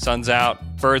 Sun's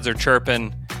out, birds are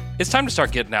chirping. It's time to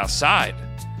start getting outside.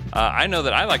 I know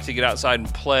that I like to get outside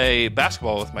and play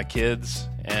basketball with my kids,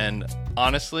 and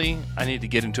honestly, I need to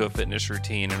get into a fitness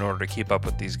routine in order to keep up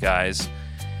with these guys.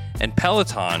 And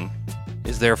Peloton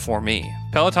is there for me.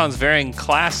 Peloton's varying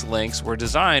class links were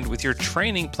designed with your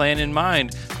training plan in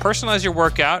mind. Personalize your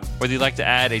workout, whether you'd like to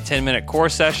add a 10-minute core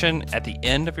session at the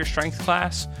end of your strength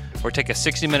class, or take a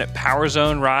 60-minute power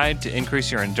zone ride to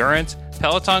increase your endurance.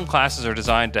 Peloton classes are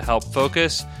designed to help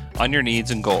focus on your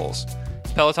needs and goals.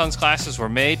 Peloton's classes were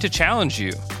made to challenge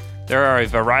you. There are a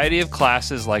variety of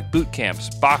classes like boot camps,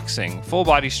 boxing, full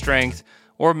body strength,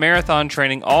 or marathon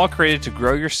training, all created to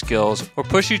grow your skills or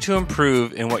push you to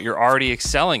improve in what you're already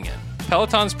excelling in.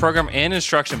 Peloton's program and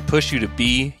instruction push you to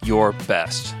be your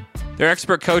best. Their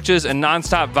expert coaches and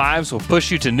nonstop vibes will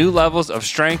push you to new levels of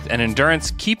strength and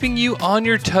endurance, keeping you on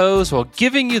your toes while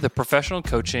giving you the professional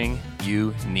coaching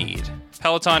you need.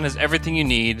 Peloton has everything you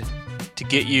need to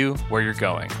get you where you're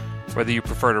going. Whether you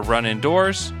prefer to run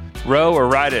indoors, row or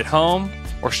ride at home,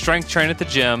 or strength train at the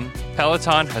gym,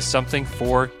 Peloton has something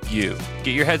for you.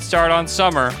 Get your head start on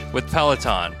summer with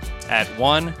Peloton at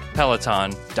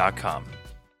onepeloton.com.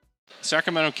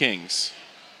 Sacramento Kings.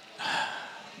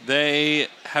 They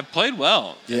have played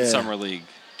well in Summer League.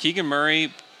 Keegan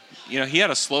Murray, he had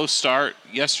a slow start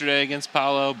yesterday against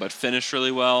Paolo, but finished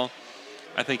really well.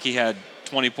 I think he had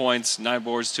 20 points, 9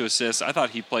 boards, 2 assists. I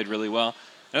thought he played really well.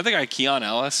 And I think I had Keon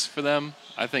Ellis for them.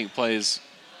 I think plays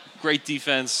great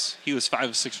defense. He was 5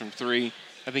 of 6 from 3.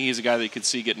 I think he's a guy that you could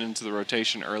see getting into the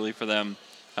rotation early for them.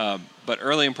 But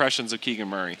early impressions of Keegan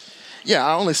Murray. Yeah,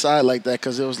 I only saw it like that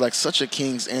because it was like such a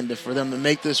Kings ender for them to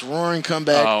make this roaring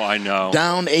comeback. Oh, I know.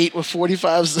 Down 8 with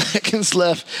 45 seconds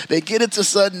left. They get it to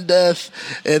sudden death,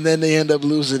 and then they end up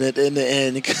losing it in the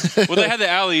end. Well, they had the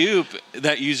alley-oop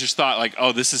that you just thought, like,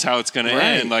 oh, this is how it's going to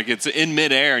end. Like, it's in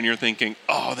midair, and you're thinking,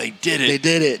 oh, they did it. They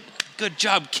did it. Good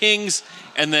job, Kings.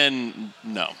 And then,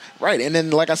 no. Right, and then,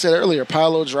 like I said earlier,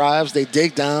 Paolo drives, they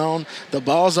dig down, the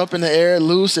ball's up in the air,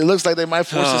 loose. It looks like they might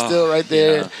force it still right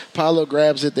there. Yeah. Paolo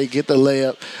grabs it, they get the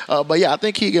layup. But, I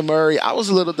think Keegan Murray, I was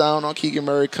a little down on Keegan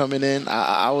Murray coming in.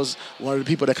 I was one of the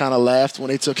people that kind of laughed when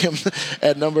they took him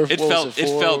at number 4.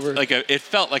 It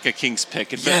felt like a Kings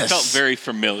pick. It felt very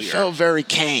familiar. It felt very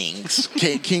Kings.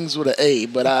 Kings with an A.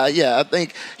 But, I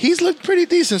think he's looked pretty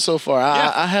decent so far.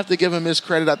 I have to give him his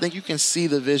credit. I think you can see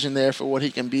the vision there for what he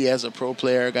can be as a pro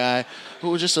player guy who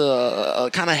was just a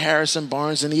kind of Harrison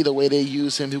Barnes in either way they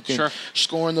use him, who can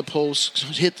score in the post,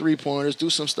 hit 3-pointers, do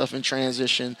some stuff in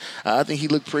transition. I think he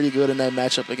looked pretty good in that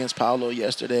matchup against Paolo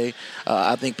yesterday.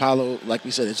 I think Paolo, like we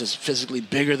said, is just physically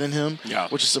bigger than him,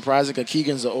 which is surprising because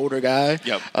Keegan's the older guy.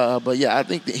 But yeah, I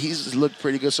think that he's looked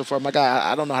pretty good so far. My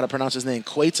guy, I don't know how to pronounce his name,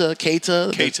 Keita,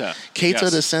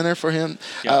 the center for him,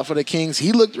 for the Kings.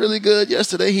 He looked really good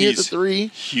yesterday. He hit the three.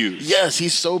 Huge. Yes,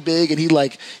 he's so big, and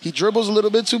he dribbles a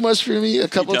little bit too much for me. A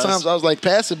couple of times I was like,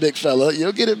 pass it, big fella.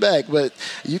 You'll get it back. But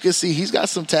you can see he's got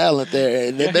some talent there,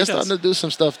 and they're starting to do some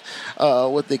stuff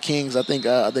with the Kings. I think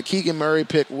the Keegan Murray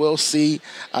pick, we'll see.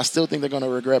 I still think they're going to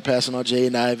regret passing on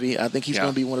Jaden Ivey. I think he's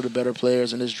going to be one of the better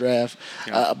players in this draft.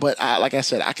 But like I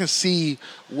said, I can see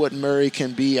what Murray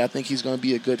can be. I think he's going to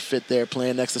be a good fit there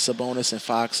playing next to Sabonis and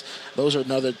Fox. Those are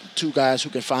another two guys who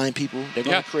can find people. They're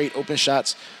going to create open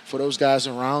shots for those guys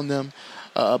around them.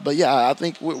 But yeah, I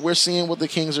think we're seeing what the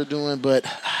Kings are doing, but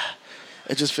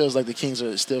it just feels like the Kings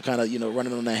are still kind of,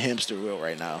 running on that hamster wheel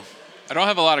right now. I don't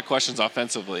have a lot of questions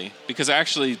offensively because I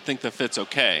actually think the fit's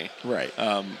okay. Right.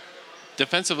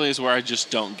 Defensively is where I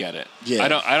just don't get it. Yeah.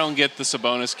 I don't get the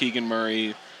Sabonis, Keegan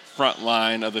Murray front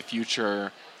line of the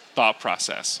future thought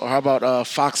process. Or how about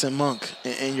Fox and Monk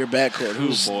in your backcourt?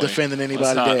 Who's defending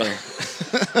anybody there?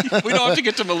 We don't have to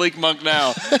get to Malik Monk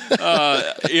now.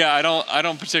 I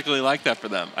don't particularly like that for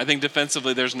them. I think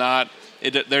defensively there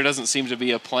doesn't seem to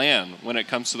be a plan when it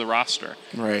comes to the roster.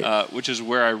 Right. Which is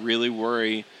where I really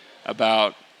worry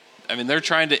about. I mean, they're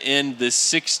trying to end this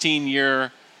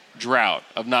 16-year drought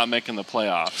of not making the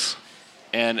playoffs,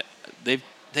 and they've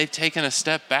taken a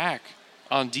step back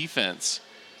on defense.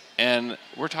 And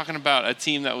we're talking about a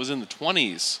team that was in the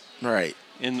 20s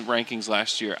in the rankings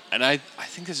last year. And I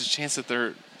think there's a chance that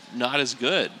they're not as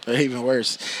good. They're even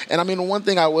worse. And, I mean, the one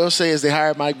thing I will say is they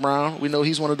hired Mike Brown. We know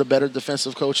he's one of the better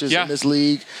defensive coaches in this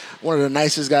league, one of the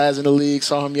nicest guys in the league.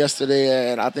 Saw him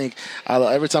yesterday, and I think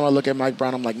every time I look at Mike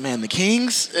Brown, I'm like, man, the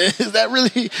Kings? Is that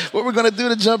really what we're going to do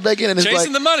to jump back in? And it's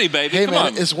chasing the money, baby. Hey, Come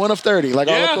man, on. It's 1 of 30. Like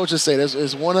all the coaches say,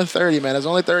 it's 1 of 30, man. There's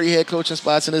only 30 head coaching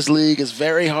spots in this league. It's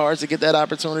very hard to get that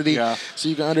opportunity. So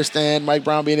you can understand Mike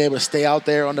Brown being able to stay out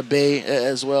there on the Bay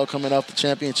as well, coming off the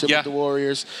championship with the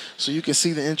Warriors. So you can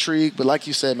see the intrigue. But like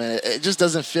you said, man, it just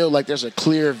doesn't feel like there's a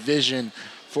clear vision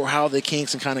for how the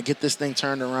Kings can kind of get this thing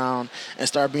turned around and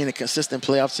start being a consistent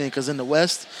playoff team. Because in the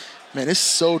West, man, it's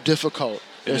so difficult.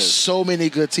 There's so many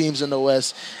good teams in the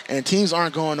West, and teams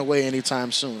aren't going away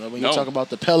anytime soon. When you talk about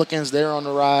the Pelicans, they're on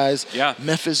the rise.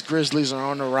 Memphis Grizzlies are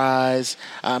on the rise.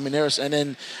 I mean, and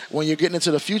then when you're getting into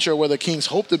the future where the Kings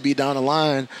hope to be down the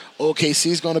line,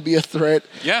 OKC's going to be a threat.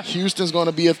 Houston's going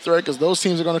to be a threat because those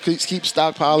teams are going to keep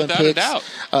stockpiling Without picks. a doubt.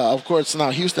 Of course,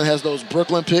 now Houston has those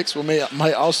Brooklyn picks, which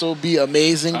might also be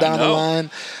amazing down the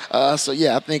line. So,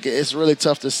 yeah, I think it's really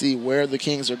tough to see where the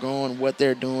Kings are going, what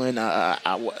they're doing. I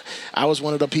was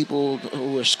one of the people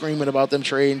who were screaming about them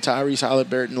trading Tyrese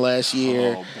Halliburton last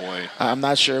year. Oh, boy. I'm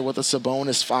not sure what the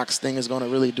Sabonis Fox thing is going to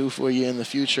really do for you in the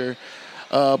future.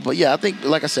 But, yeah, I think,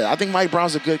 like I said, I think Mike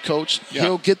Brown's a good coach.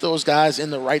 He'll get those guys in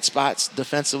the right spots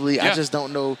defensively. I just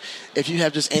don't know if you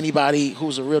have just anybody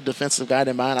who's a real defensive guy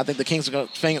in mind. I think the Kings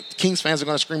fans are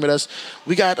going to scream at us.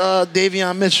 We got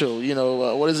Davion Mitchell,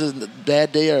 what is his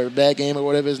bad day or bad game or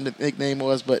whatever his nickname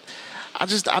was. But I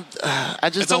just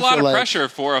it's don't a lot feel of pressure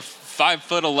for a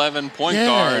 5'11" point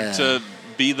guard to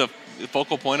be the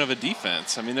focal point of a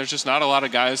defense. I mean, there's just not a lot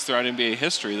of guys throughout NBA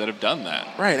history that have done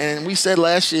that. Right, and we said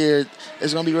last year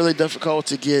it's going to be really difficult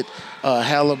to get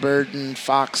Halliburton,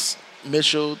 Fox,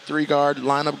 Mitchell 3-guard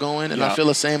lineup going, and I feel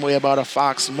the same way about a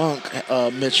Fox Monk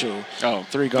Mitchell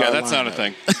 3-guard. Yeah, that's lineup. not a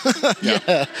thing.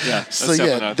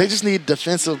 So they just need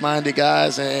defensive-minded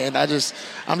guys, and I'm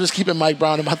just keeping Mike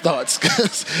Brown in my thoughts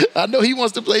because I know he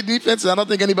wants to play defense, and I don't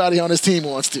think anybody on his team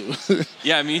wants to.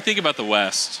 Yeah, I mean, you think about the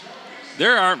West.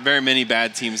 There aren't very many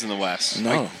bad teams in the West.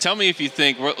 No. Like, tell me if you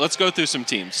think. Let's go through some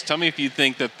teams. Tell me if you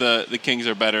think that the Kings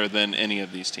are better than any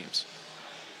of these teams.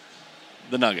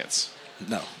 The Nuggets.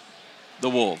 No. The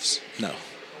Wolves. No.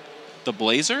 The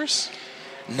Blazers.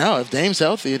 No. If Dame's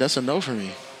healthy, that's a no for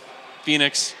me.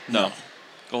 Phoenix. No.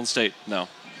 Golden State. No.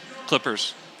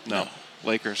 Clippers. No.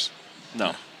 Lakers.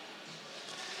 No.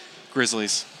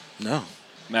 Grizzlies. No.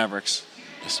 Mavericks.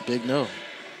 That's a big no.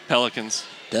 Pelicans.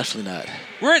 Definitely not.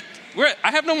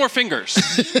 I have no more fingers.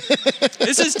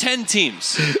 This is 10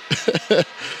 teams.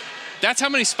 That's how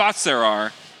many spots there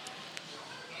are.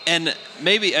 And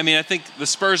maybe, I think the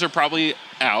Spurs are probably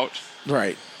out.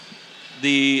 Right.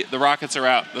 The Rockets are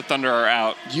out. The Thunder are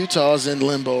out. Utah's in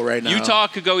limbo right now. Utah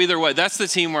could go either way. That's the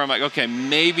team where I'm like, okay,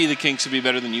 maybe the Kings should be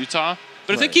better than Utah.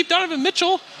 But if they keep Donovan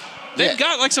Mitchell, they've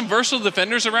got like some versatile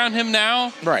defenders around him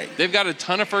now. Right. They've got a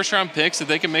ton of first-round picks that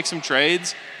they can make some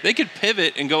trades. They could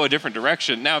pivot and go a different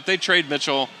direction. Now, if they trade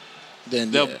Mitchell,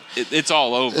 then it's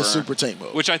all over. It's super tank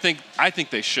mode. Which I think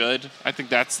they should. I think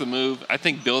that's the move. I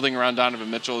think building around Donovan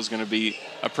Mitchell is going to be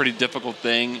a pretty difficult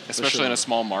thing, especially in a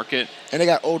small market. And they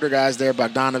got older guys there,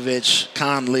 Bogdanovich,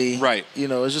 Conley. Right.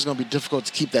 It's just going to be difficult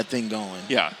to keep that thing going.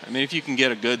 Yeah. I mean, if you can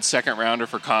get a good second rounder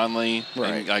for Conley,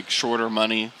 and like shorter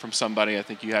money from somebody, I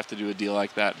think you have to do a deal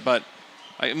like that. But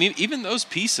I mean, even those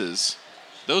pieces,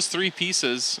 those 3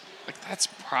 pieces, like that's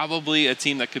probably a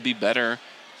team that could be better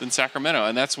than Sacramento,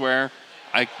 and that's where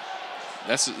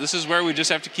this is where we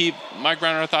just have to keep Mike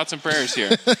Brown in our thoughts and prayers here.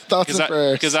 Thoughts and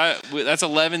prayers. Because that's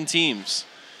 11 teams,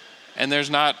 and there's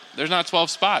not 12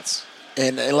 spots.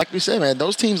 And like we said, man,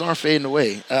 those teams aren't fading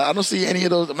away. I don't see any of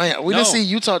those. Man, we didn't see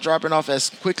Utah dropping off as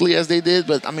quickly as they did,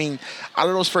 but I mean, out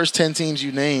of those first 10 teams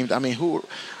you named, I mean,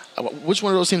 which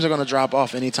one of those teams are going to drop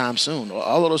off anytime soon?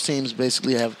 All of those teams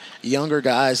basically have younger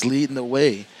guys leading the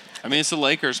way. I mean, it's the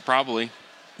Lakers probably.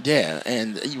 Yeah,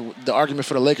 and the argument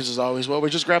for the Lakers is always, well,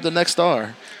 we just grab the next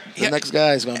star. The next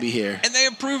guy is going to be here. And they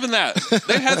have proven that.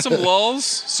 They've had some lulls,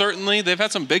 certainly. They've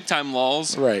had some big-time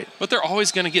lulls. Right. But they're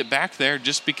always going to get back there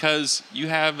just because you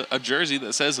have a jersey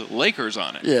that says Lakers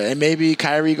on it. Yeah, and maybe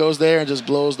Kyrie goes there and just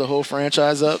blows the whole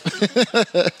franchise up.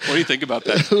 What do you think about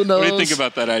that? Who knows? What do you think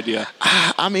about that idea?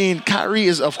 I mean, Kyrie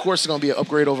is, of course, going to be an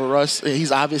upgrade over Russ.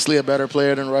 He's obviously a better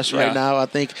player than Russ right now. I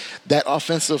think that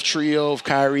offensive trio of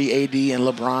Kyrie, AD, and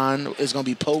LeBron is going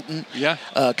to be potent. Yeah.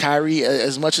 Kyrie,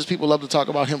 as much as people love to talk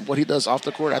about him, what he does off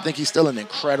the court, I think he's still an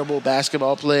incredible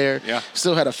basketball player. Yeah.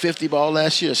 Still had a 50 ball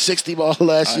last year, a 60 ball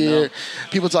last year.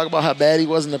 People talk about how bad he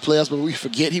was in the playoffs, but we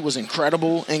forget he was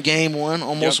incredible in game 1,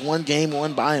 almost won game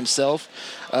 1 by himself.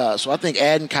 So I think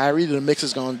adding Kyrie to the mix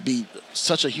is going to be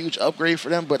such a huge upgrade for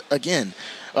them. But again,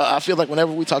 I feel like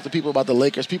whenever we talk to people about the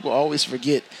Lakers, people always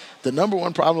forget the number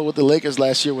one problem with the Lakers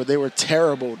last year was they were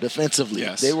terrible defensively.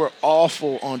 Yes. They were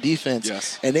awful on defense.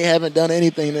 Yes. And they haven't done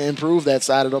anything to improve that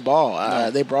side of the ball.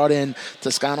 They brought in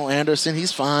Toscano Anderson.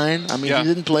 He's fine. I mean, he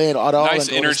didn't play at all.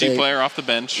 Nice energy player off the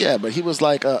bench. Yeah, but he was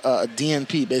like a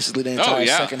DNP basically the entire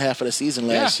second half of the season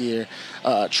last year.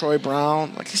 Troy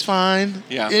Brown, like he's fine.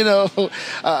 Yeah.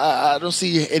 I don't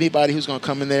see anybody who's going to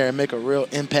come in there and make a real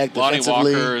impact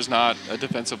defensively. Lonnie Walker is not a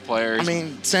defensive player. I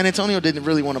mean, San Antonio didn't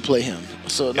really want to play him.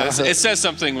 So it says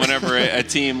something whenever a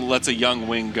team lets a young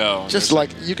wing go. Just like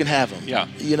you can have him. Yeah.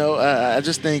 I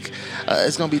just think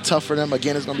it's going to be tough for them.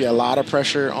 Again, it's going to be a lot of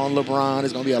pressure on LeBron.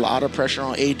 It's going to be a lot of pressure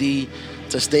on AD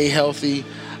to stay healthy.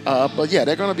 But yeah,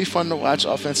 they're going to be fun to watch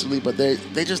offensively, but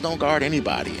they just don't guard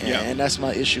anybody. And that's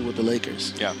my issue with the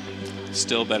Lakers. Yeah.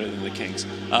 Still better than the Kings.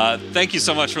 Thank you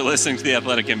so much for listening to the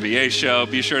Athletic NBA show.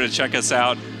 Be sure to check us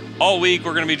out. All week,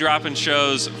 we're going to be dropping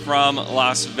shows from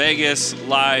Las Vegas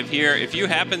live here. If you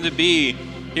happen to be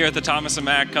here at the Thomas &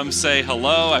 Mack, come say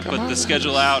hello. I put the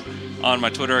schedule out on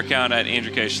my Twitter account at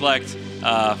Andrew K. Schlecht.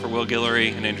 For Will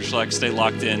Guillory and Andrew Schlecht, stay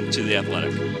locked in to the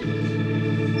Athletic.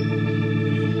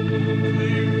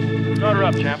 Start her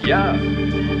up, champ. Yeah.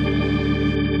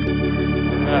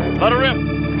 Let her rip.